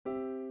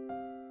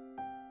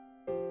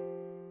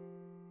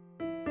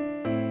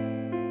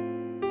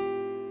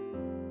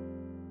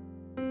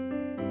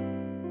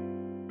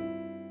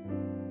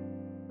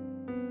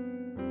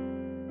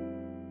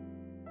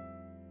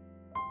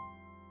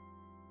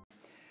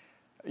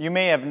You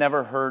may have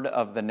never heard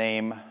of the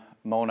name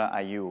Mona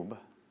Ayub,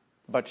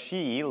 but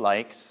she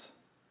likes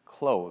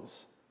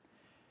clothes.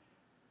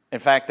 In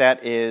fact,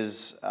 that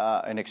is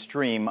an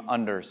extreme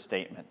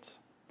understatement.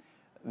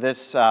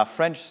 This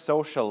French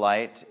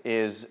socialite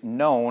is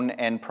known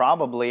and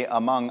probably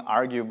among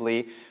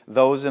arguably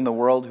those in the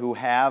world who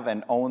have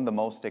and own the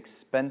most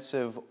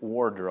expensive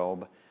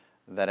wardrobe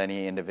that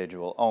any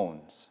individual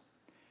owns.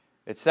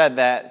 It's said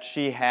that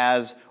she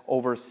has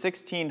over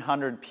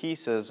 1,600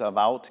 pieces of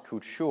haute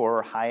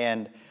couture,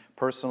 high-end,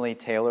 personally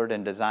tailored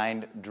and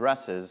designed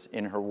dresses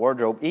in her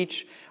wardrobe,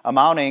 each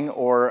amounting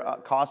or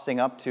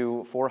costing up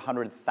to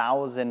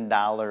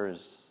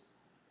 $400,000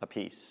 a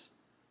piece.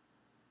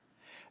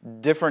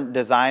 Different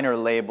designer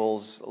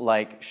labels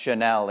like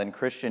Chanel and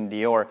Christian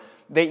Dior,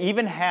 they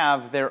even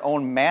have their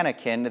own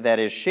mannequin that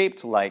is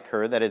shaped like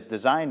her, that is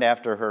designed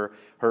after her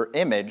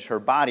image, her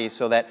body,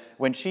 so that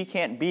when she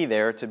can't be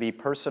there to be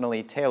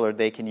personally tailored,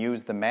 they can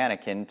use the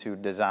mannequin to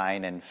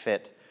design and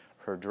fit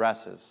her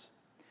dresses.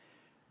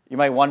 You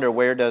might wonder,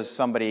 where does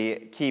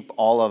somebody keep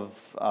all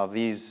of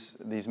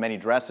these many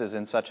dresses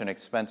in such an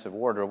expensive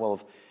wardrobe? Well,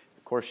 of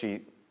course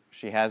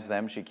she has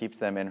them. She keeps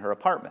them in her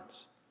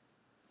apartments.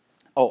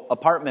 Oh,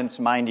 apartments,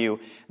 mind you,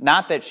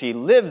 not that she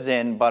lives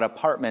in, but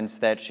apartments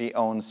that she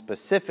owns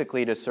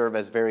specifically to serve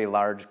as very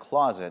large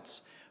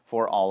closets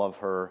for all of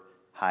her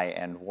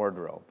high-end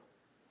wardrobe.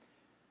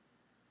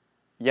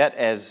 Yet,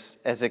 as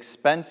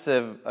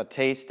expensive a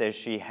taste as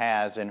she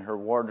has in her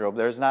wardrobe,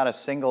 there's not a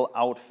single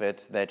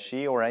outfit that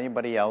she or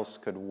anybody else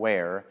could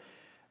wear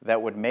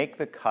that would make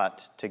the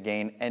cut to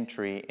gain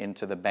entry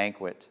into the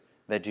banquet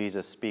that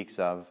Jesus speaks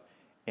of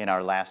in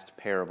our last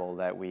parable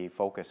that we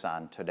focus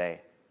on today.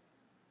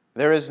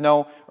 There is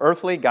no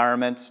earthly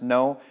garments,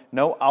 no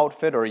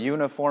outfit or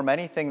uniform,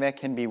 anything that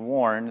can be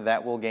worn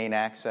that will gain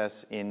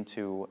access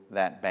into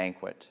that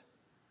banquet.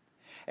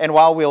 And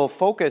while we'll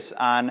focus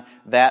on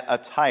that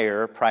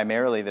attire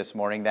primarily this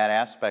morning, that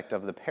aspect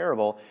of the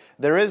parable,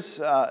 there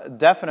is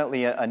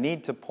definitely a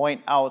need to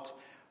point out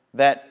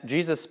that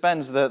Jesus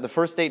spends the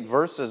first 8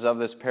 verses of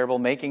this parable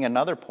making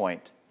another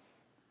point.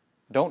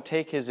 Don't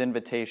take his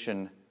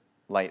invitation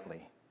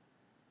lightly.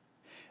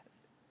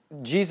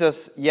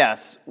 Jesus,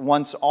 yes,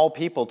 wants all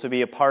people to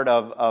be a part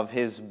of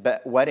his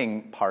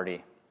wedding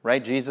party,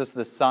 right? Jesus,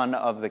 the son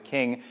of the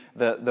king,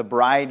 the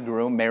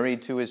bridegroom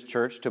married to his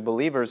church, to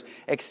believers,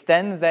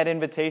 extends that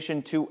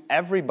invitation to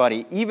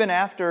everybody. Even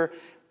after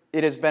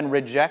it has been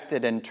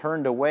rejected and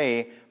turned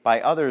away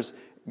by others,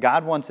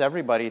 God wants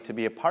everybody to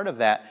be a part of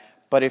that.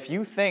 But if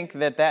you think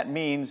that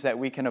means that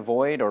we can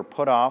avoid or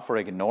put off or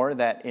ignore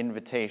that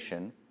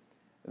invitation,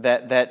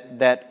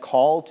 that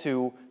call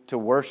to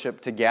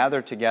worship, to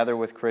gather together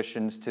with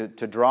Christians, to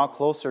draw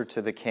closer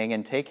to the King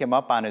and take him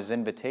up on his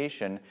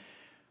invitation,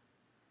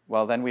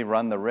 well, then we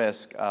run the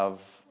risk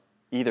of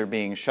either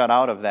being shut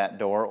out of that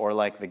door or,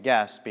 like the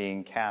guests,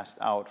 being cast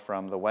out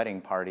from the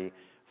wedding party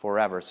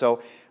forever.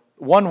 So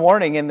one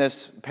warning in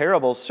this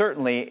parable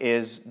certainly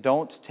is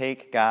don't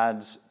take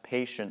God's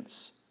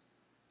patience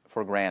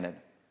for granted,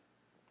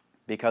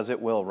 because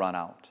it will run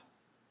out.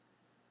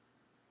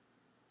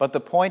 But the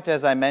point,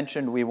 as I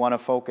mentioned, we want to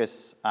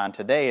focus on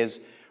today is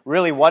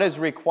really what is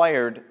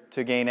required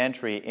to gain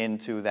entry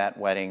into that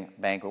wedding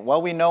banquet. Well,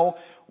 we know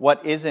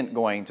what isn't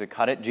going to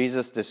cut it.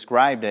 Jesus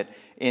described it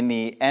in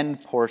the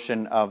end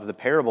portion of the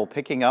parable.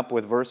 Picking up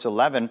with verse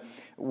 11,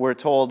 we're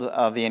told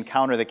of the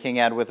encounter the king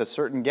had with a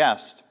certain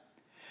guest.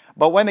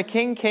 But when the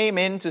king came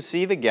in to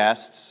see the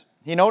guests,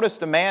 he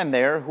noticed a man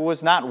there who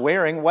was not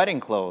wearing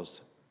wedding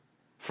clothes.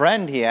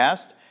 "Friend," he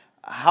asked,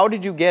 "how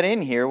did you get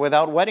in here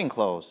without wedding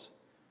clothes?"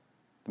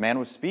 The man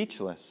was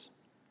speechless.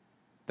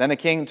 Then the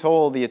king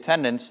told the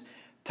attendants,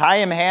 "Tie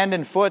him hand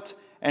and foot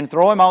and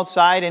throw him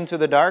outside into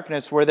the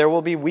darkness where there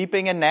will be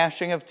weeping and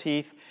gnashing of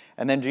teeth."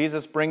 And then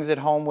Jesus brings it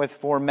home with,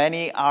 "For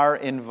many are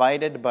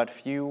invited, but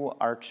few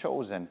are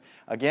chosen."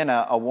 Again,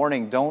 a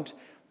warning, don't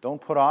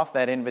put off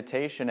that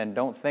invitation and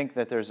don't think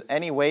that there's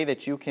any way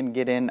that you can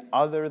get in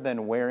other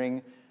than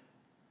wearing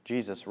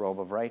Jesus' robe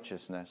of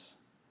righteousness.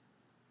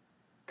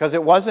 Because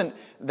it wasn't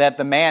that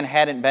the man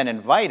hadn't been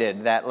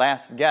invited, that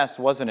last guest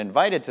wasn't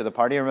invited to the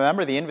party.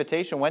 Remember, the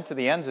invitation went to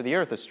the ends of the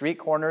earth, the street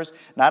corners,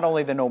 not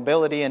only the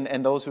nobility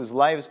and those whose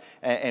lives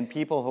and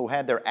people who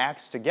had their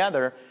acts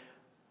together,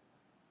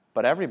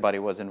 but everybody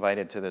was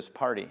invited to this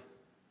party.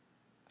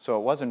 So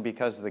it wasn't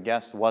because the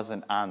guest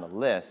wasn't on the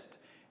list,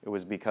 it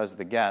was because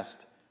the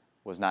guest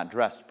was not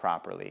dressed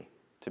properly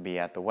to be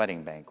at the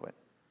wedding banquet.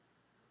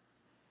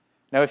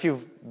 Now, if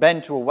you've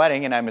been to a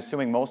wedding, and I'm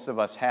assuming most of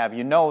us have,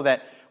 you know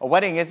that a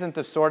wedding isn't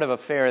the sort of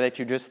affair that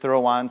you just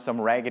throw on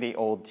some raggedy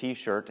old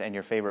t-shirt and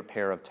your favorite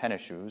pair of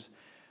tennis shoes.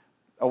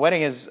 A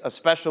wedding is a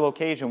special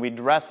occasion. We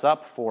dress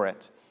up for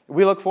it.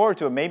 We look forward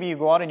to it. Maybe you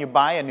go out and you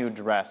buy a new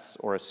dress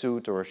or a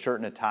suit or a shirt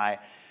and a tie.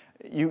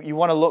 You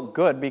want to look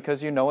good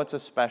because you know it's a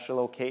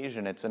special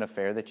occasion. It's an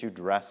affair that you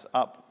dress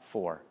up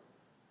for.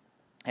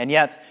 And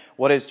yet,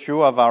 what is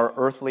true of our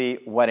earthly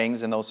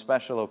weddings and those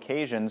special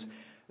occasions,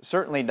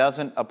 certainly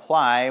doesn't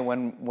apply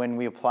when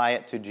we apply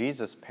it to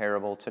Jesus'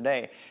 parable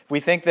today. If we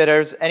think that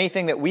there's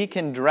anything that we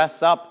can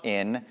dress up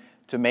in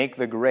to make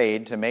the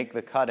grade, to make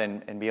the cut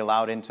and be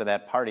allowed into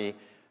that party,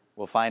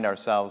 we'll find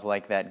ourselves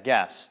like that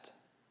guest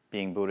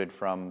being booted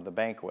from the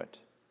banquet.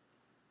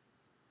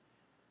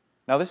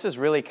 Now, this is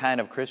really kind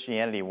of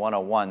Christianity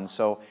 101,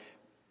 so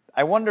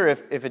I wonder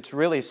if it's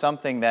really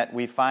something that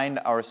we find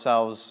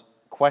ourselves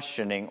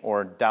questioning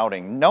or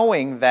doubting,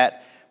 knowing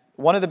that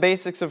one of the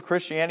basics of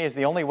Christianity is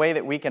the only way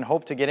that we can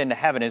hope to get into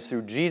heaven is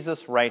through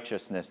Jesus'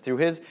 righteousness, through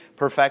His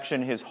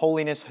perfection, His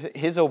holiness,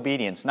 His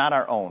obedience, not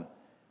our own.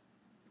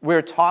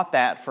 We're taught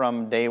that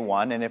from day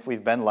one, and if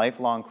we've been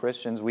lifelong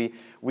Christians, we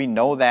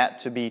know that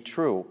to be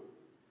true.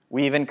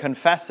 We even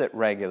confess it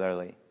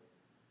regularly.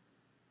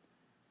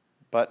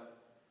 But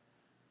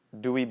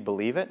do we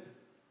believe it?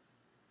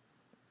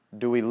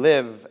 Do we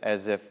live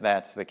as if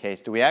that's the case?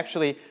 Do we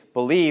actually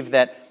believe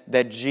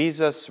that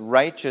Jesus'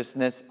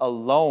 righteousness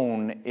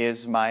alone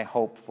is my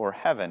hope for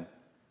heaven?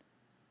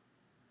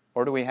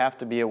 Or do we have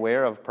to be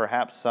aware of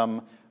perhaps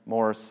some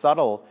more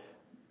subtle,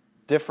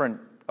 different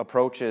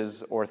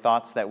approaches or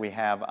thoughts that we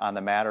have on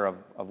the matter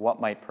of what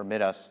might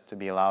permit us to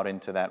be allowed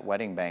into that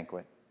wedding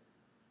banquet?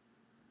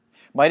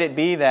 Might it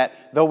be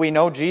that though we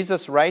know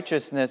Jesus'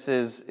 righteousness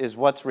is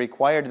what's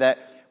required,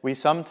 that we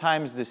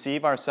sometimes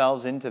deceive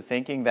ourselves into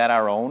thinking that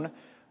our own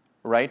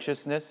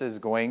righteousness is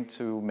going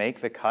to make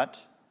the cut?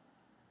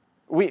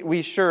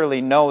 We surely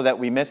know that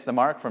we miss the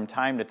mark from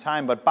time to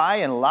time, but by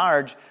and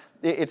large,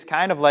 it's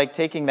kind of like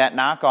taking that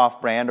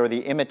knockoff brand or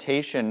the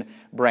imitation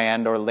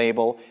brand or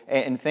label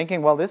and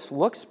thinking, well, this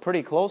looks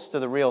pretty close to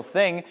the real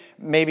thing.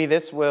 Maybe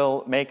this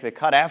will make the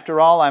cut. After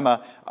all, I'm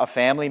a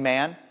family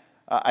man.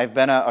 I've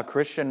been a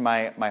Christian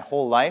my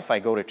whole life. I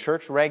go to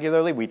church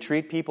regularly. We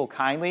treat people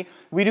kindly.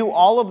 We do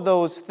all of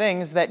those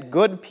things that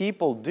good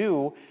people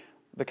do,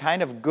 the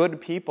kind of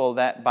good people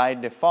that by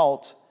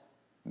default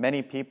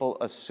many people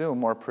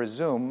assume or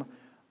presume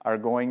are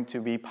going to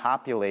be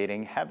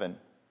populating heaven.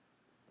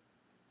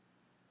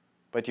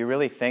 But you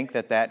really think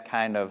that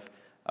kind of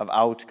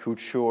haute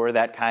couture,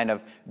 that kind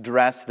of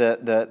dress,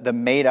 the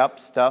made-up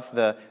stuff,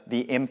 the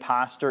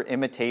imposter,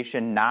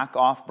 imitation,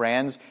 knockoff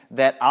brands,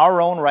 that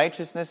our own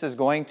righteousness is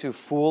going to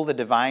fool the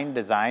divine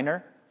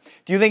designer?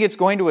 Do you think it's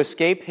going to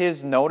escape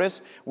His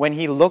notice when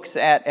He looks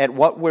at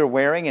what we're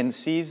wearing and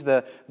sees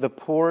the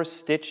poor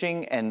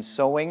stitching and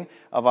sewing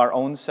of our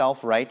own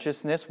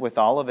self-righteousness with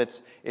all of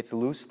its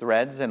loose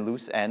threads and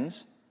loose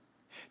ends?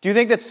 Do you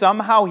think that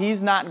somehow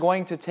He's not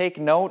going to take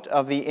note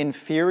of the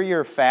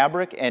inferior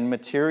fabric and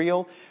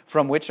material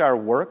from which our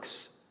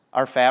works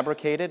are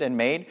fabricated and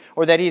made?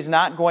 Or that He's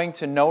not going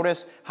to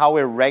notice how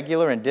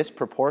irregular and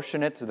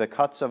disproportionate the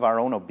cuts of our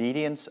own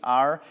obedience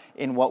are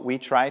in what we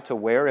try to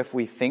wear if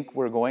we think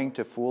we're going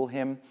to fool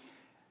Him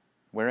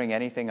wearing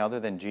anything other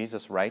than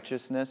Jesus'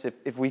 righteousness?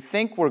 If we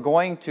think we're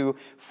going to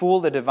fool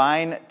the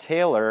divine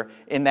tailor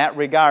in that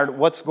regard,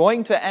 what's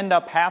going to end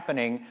up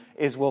happening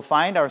is we'll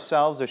find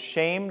ourselves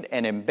ashamed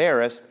and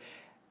embarrassed,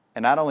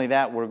 and not only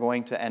that, we're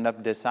going to end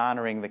up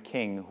dishonoring the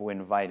King who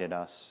invited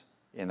us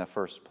in the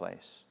first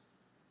place.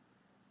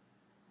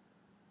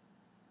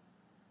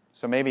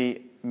 So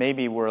maybe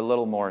we're a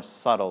little more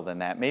subtle than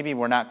that. Maybe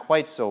we're not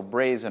quite so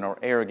brazen or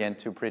arrogant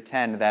to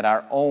pretend that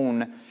our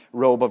own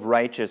robe of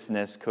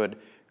righteousness could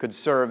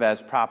serve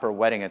as proper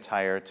wedding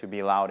attire to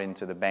be allowed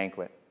into the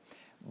banquet.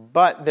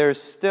 But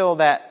there's still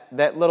that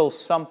little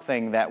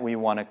something that we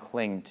want to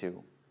cling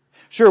to.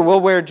 Sure,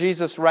 we'll wear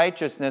Jesus'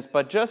 righteousness,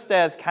 but just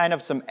as kind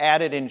of some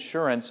added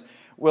insurance,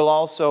 we'll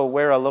also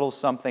wear a little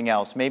something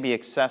else, maybe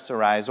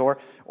accessorize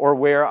or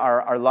wear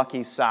our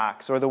lucky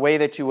socks, or the way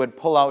that you would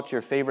pull out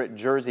your favorite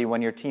jersey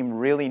when your team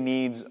really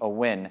needs a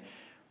win.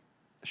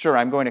 Sure,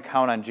 I'm going to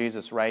count on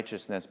Jesus'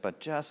 righteousness, but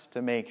just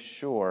to make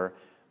sure,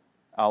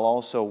 I'll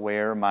also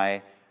wear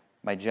my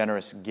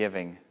generous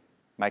giving,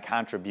 my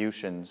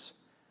contributions.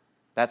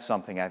 That's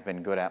something I've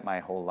been good at my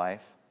whole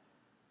life.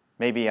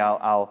 Maybe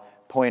I'll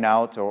point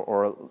out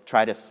or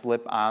try to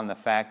slip on the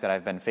fact that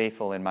I've been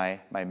faithful in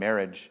my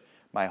marriage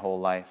my whole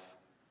life,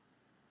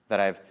 that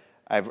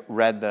I've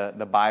read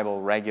the Bible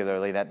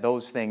regularly, that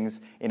those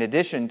things, in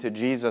addition to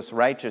Jesus'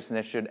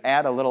 righteousness, should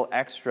add a little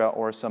extra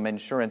or some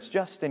insurance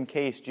just in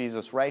case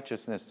Jesus'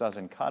 righteousness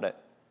doesn't cut it.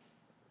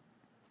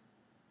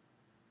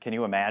 Can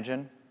you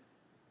imagine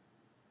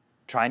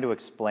trying to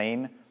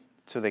explain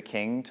to the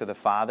King, to the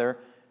Father,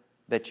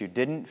 that you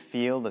didn't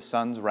feel the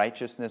Son's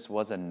righteousness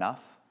was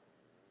enough,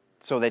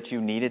 so that you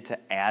needed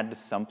to add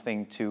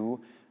something to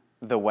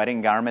the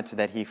wedding garment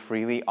that He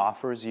freely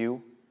offers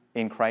you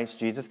in Christ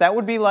Jesus? That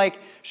would be like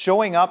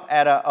showing up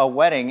at a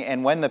wedding,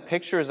 and when the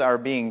pictures are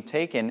being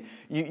taken,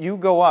 you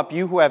go up,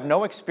 you who have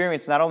no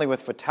experience not only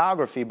with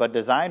photography but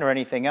design or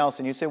anything else,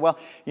 and you say, well,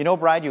 you know,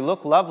 bride, you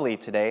look lovely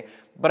today,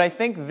 but I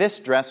think this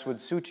dress would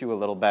suit you a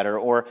little better.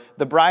 Or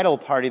the bridal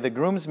party, the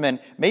groomsmen,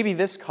 maybe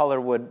this color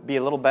would be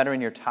a little better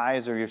in your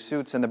ties or your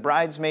suits. And the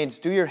bridesmaids,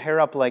 do your hair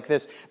up like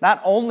this. Not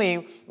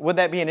only would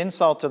that be an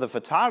insult to the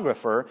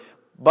photographer,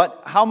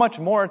 but how much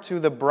more to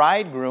the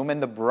bridegroom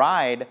and the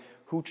bride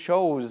who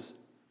chose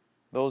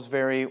those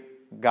very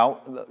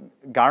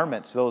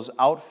garments, those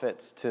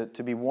outfits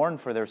to be worn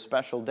for their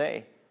special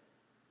day.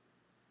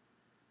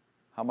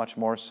 How much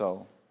more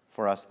so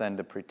for us then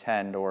to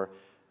pretend or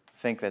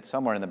think that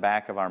somewhere in the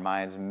back of our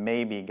minds,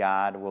 maybe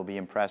God will be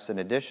impressed in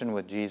addition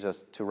with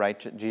Jesus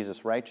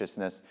Jesus'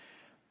 righteousness,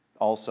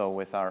 also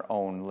with our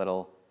own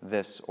little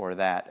this or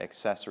that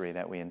accessory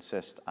that we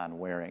insist on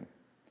wearing.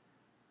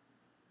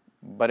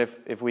 But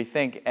if we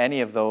think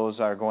any of those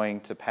are going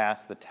to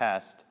pass the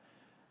test,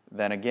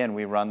 then again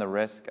we run the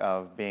risk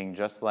of being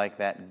just like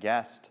that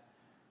guest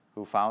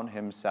who found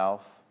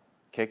himself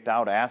kicked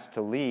out, asked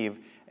to leave,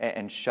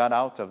 and shut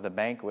out of the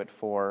banquet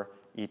for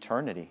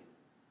eternity.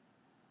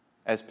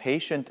 As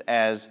patient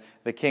as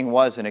the king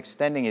was in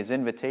extending his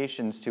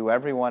invitations to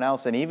everyone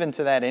else, and even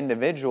to that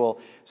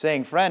individual,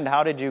 saying, "Friend,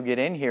 how did you get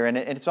in here?" And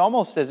it's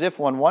almost as if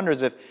one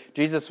wonders if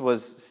Jesus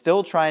was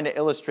still trying to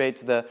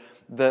illustrate the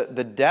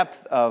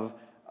depth of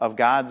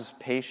God's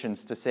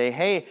patience to say,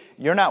 "Hey,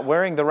 you're not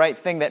wearing the right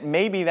thing," that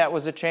maybe that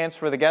was a chance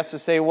for the guest to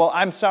say, "Well,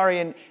 I'm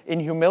sorry, in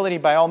humility,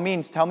 by all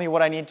means, tell me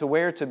what I need to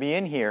wear to be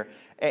in here."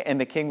 And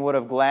the king would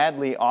have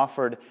gladly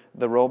offered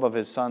the robe of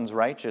his son's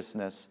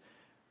righteousness.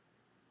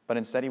 But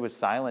instead he was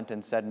silent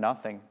and said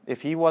nothing.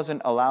 If he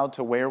wasn't allowed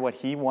to wear what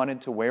he wanted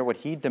to wear, what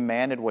he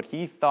demanded, what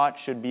he thought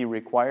should be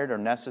required or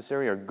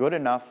necessary or good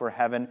enough for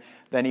heaven,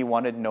 then he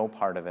wanted no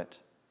part of it.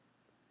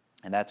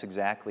 And that's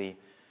exactly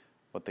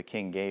what the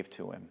king gave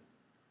to him.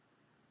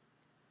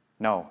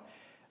 No,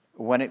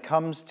 when it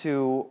comes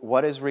to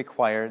what is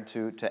required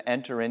to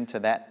enter into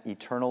that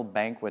eternal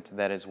banquet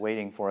that is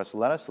waiting for us,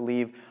 let us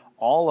leave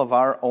all of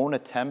our own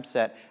attempts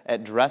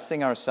at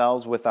dressing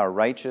ourselves with our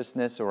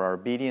righteousness or our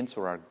obedience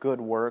or our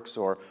good works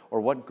or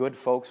what good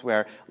folks we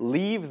are.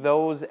 Leave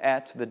those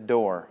at the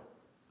door.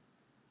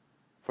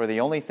 For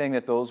the only thing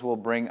that those will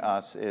bring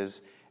us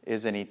is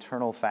an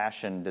eternal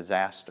fashion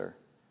disaster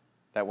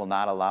that will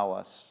not allow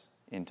us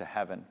into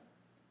heaven.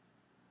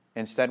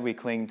 Instead, we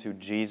cling to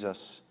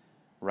Jesus'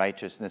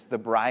 righteousness, the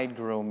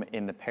bridegroom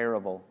in the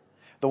parable,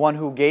 the one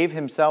who gave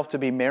himself to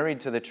be married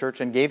to the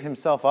church and gave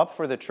himself up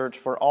for the church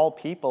for all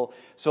people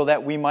so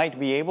that we might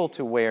be able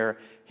to wear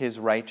his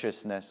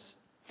righteousness.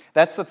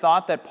 That's the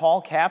thought that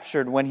Paul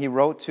captured when he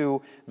wrote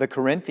to the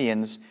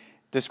Corinthians,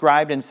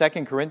 described in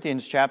 2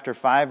 Corinthians chapter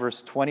 5,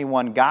 verse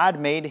 21. God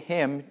made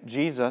him,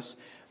 Jesus,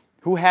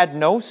 who had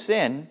no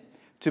sin,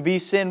 to be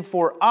sin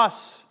for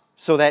us,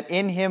 so that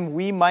in him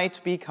we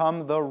might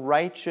become the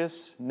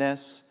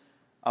righteousness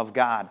of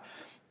God.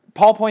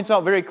 Paul points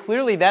out very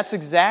clearly that's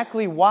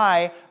exactly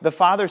why the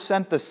Father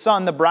sent the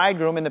Son, the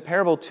bridegroom in the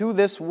parable, to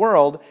this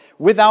world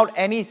without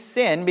any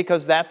sin,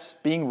 because that's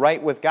being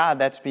right with God,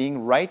 that's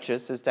being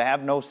righteous, is to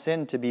have no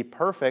sin, to be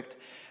perfect,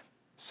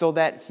 so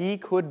that he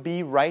could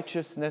be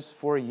righteousness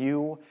for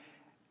you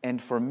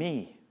and for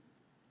me.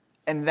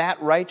 And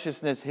that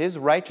righteousness, his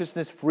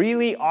righteousness,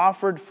 freely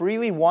offered,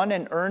 freely won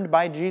and earned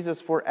by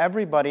Jesus for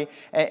everybody,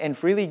 and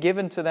freely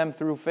given to them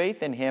through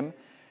faith in him,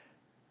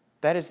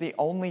 that is the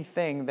only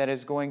thing that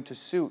is going to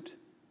suit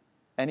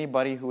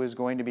anybody who is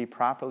going to be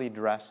properly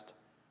dressed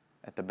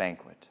at the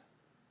banquet.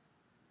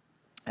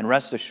 And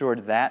rest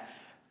assured that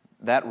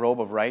robe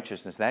of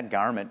righteousness, that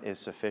garment is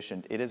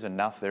sufficient. It is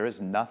enough. There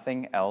is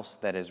nothing else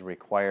that is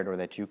required or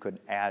that you could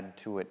add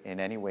to it in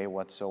any way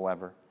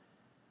whatsoever.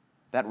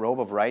 That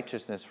robe of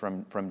righteousness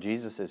from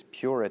Jesus is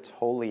pure, it's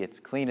holy, it's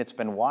clean, it's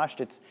been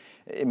washed.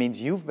 It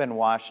means you've been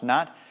washed,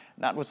 not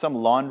with some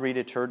laundry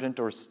detergent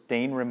or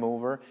stain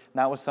remover,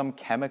 not with some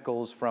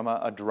chemicals from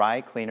a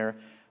dry cleaner,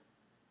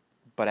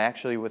 but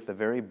actually with the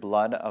very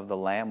blood of the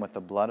Lamb, with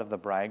the blood of the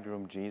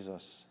bridegroom,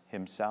 Jesus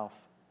himself.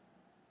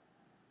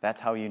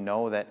 That's how you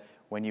know that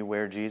when you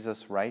wear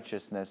Jesus'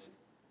 righteousness,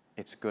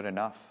 it's good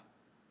enough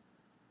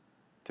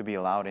to be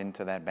allowed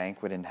into that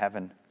banquet in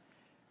heaven.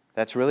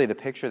 That's really the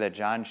picture that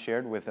John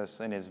shared with us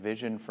in his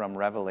vision from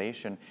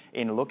Revelation.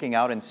 In looking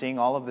out and seeing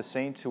all of the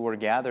saints who were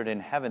gathered in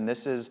heaven,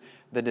 this is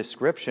the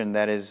description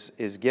that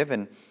is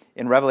given.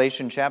 In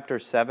Revelation chapter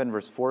 7,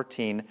 verse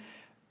 14,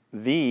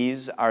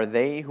 "These are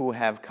they who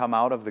have come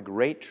out of the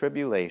great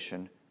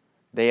tribulation.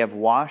 They have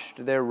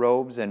washed their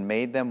robes and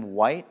made them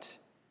white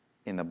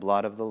in the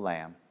blood of the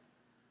Lamb."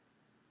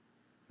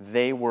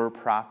 They were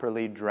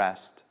properly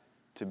dressed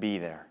to be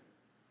there.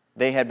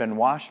 They had been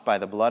washed by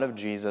the blood of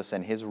Jesus,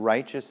 and his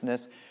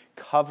righteousness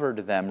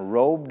covered them,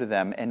 robed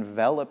them,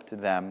 enveloped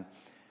them,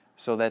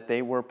 so that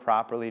they were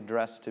properly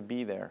dressed to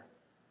be there.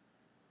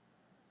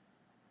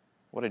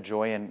 What a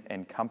joy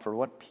and comfort,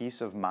 what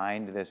peace of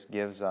mind this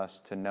gives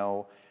us to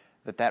know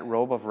that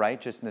robe of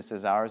righteousness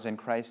is ours in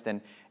Christ.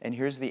 And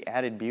here's the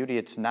added beauty.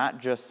 It's not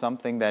just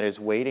something that is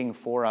waiting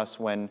for us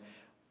when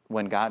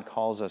God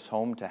calls us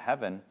home to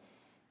heaven,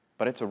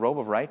 but it's a robe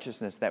of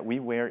righteousness that we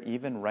wear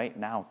even right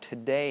now,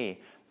 today.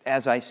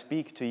 As I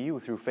speak to you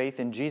through faith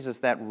in Jesus,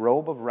 that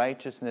robe of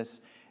righteousness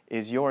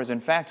is yours.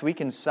 In fact, we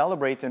can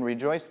celebrate and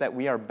rejoice that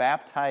we are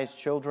baptized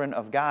children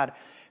of God,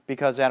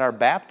 because at our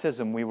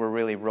baptism we were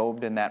really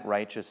robed in that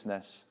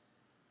righteousness.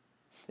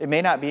 It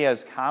may not be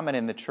as common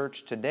in the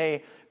church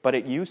today, but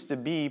it used to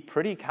be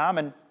pretty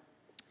common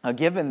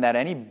given that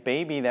any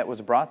baby that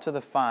was brought to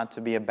the font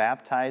to be a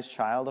baptized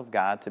child of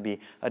God, to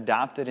be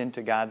adopted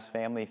into God's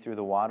family through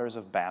the waters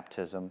of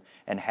baptism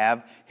and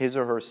have his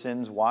or her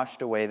sins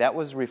washed away, that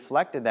was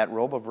reflected, that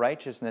robe of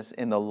righteousness,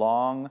 in the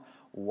long,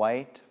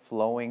 white,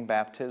 flowing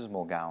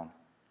baptismal gown.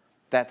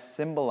 That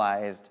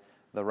symbolized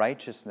the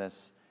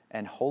righteousness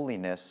and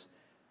holiness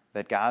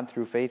that God,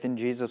 through faith in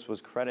Jesus,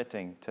 was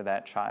crediting to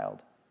that child.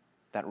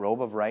 That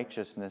robe of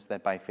righteousness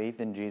that by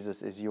faith in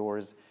Jesus is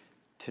yours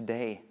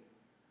today.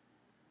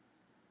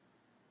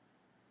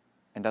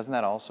 And doesn't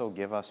that also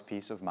give us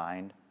peace of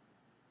mind?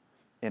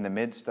 In the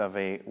midst of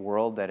a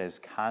world that is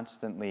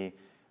constantly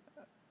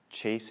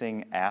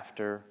chasing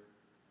after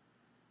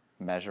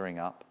measuring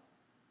up,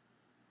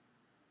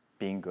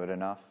 being good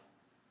enough,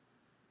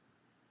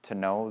 to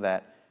know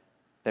that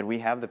we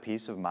have the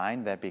peace of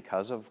mind that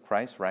because of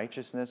Christ's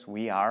righteousness,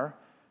 we are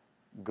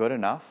good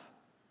enough.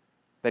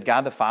 That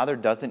God the Father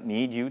doesn't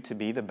need you to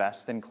be the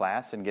best in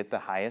class and get the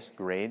highest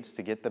grades,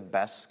 to get the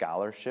best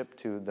scholarship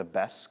to the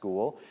best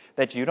school.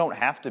 That you don't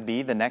have to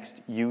be the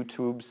next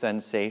YouTube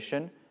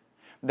sensation.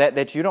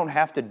 That you don't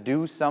have to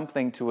do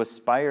something to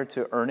aspire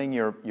to earning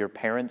your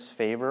parents'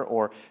 favor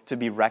or to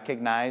be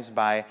recognized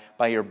by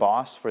your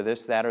boss for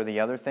this, that, or the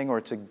other thing,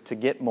 or to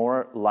get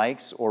more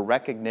likes or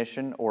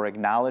recognition or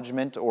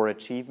acknowledgement or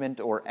achievement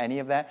or any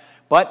of that.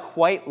 But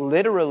quite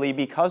literally,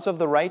 because of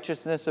the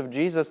righteousness of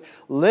Jesus,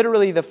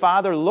 literally the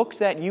Father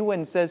looks at you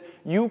and says,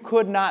 you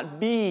could not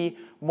be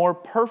more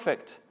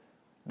perfect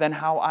than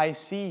how I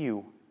see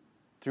you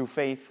through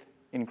faith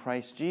in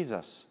Christ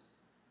Jesus.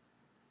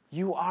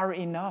 You are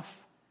enough.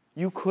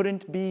 You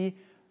couldn't be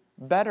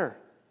better.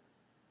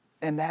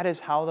 And that is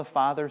how the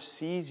Father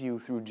sees you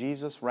through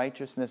Jesus'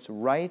 righteousness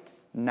right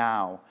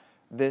now,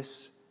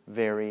 this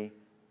very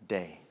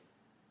day.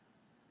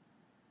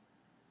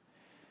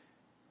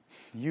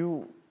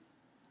 You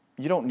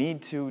don't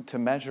need to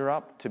measure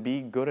up, to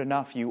be good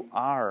enough. You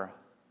are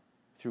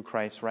through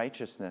Christ's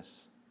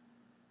righteousness,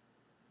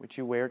 which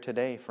you wear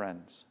today,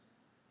 friends.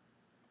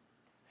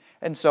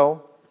 And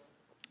so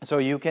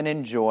you can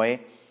enjoy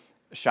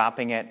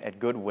shopping at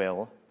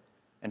Goodwill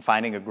and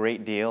finding a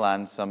great deal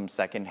on some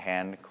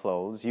second-hand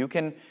clothes. You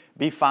can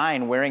be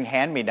fine wearing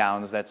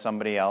hand-me-downs that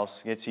somebody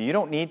else gets you. You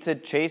don't need to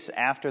chase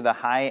after the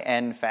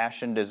high-end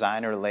fashion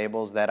designer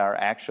labels that are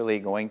actually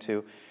going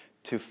to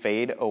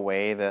fade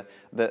away,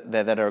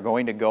 that are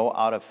going to go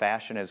out of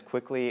fashion as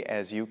quickly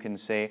as you can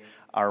say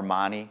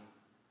Armani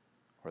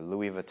or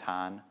Louis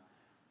Vuitton.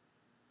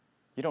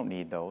 You don't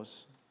need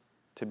those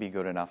to be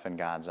good enough in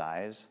God's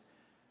eyes.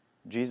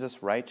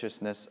 Jesus'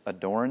 righteousness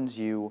adorns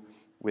you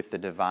with the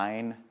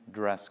divine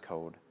dress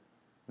code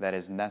that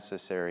is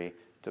necessary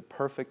to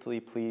perfectly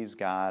please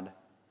God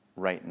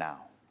right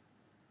now.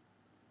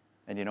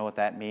 And you know what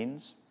that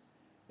means?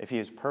 If He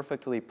is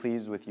perfectly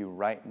pleased with you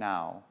right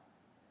now,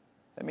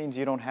 that means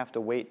you don't have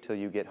to wait till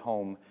you get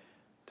home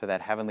to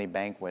that heavenly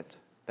banquet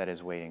that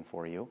is waiting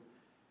for you.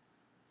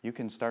 You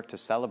can start to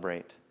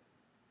celebrate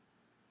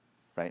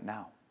right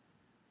now.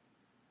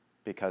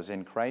 Because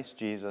in Christ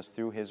Jesus,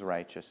 through His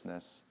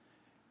righteousness,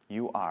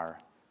 you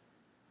are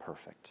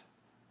perfect.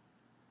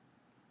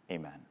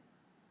 Amen.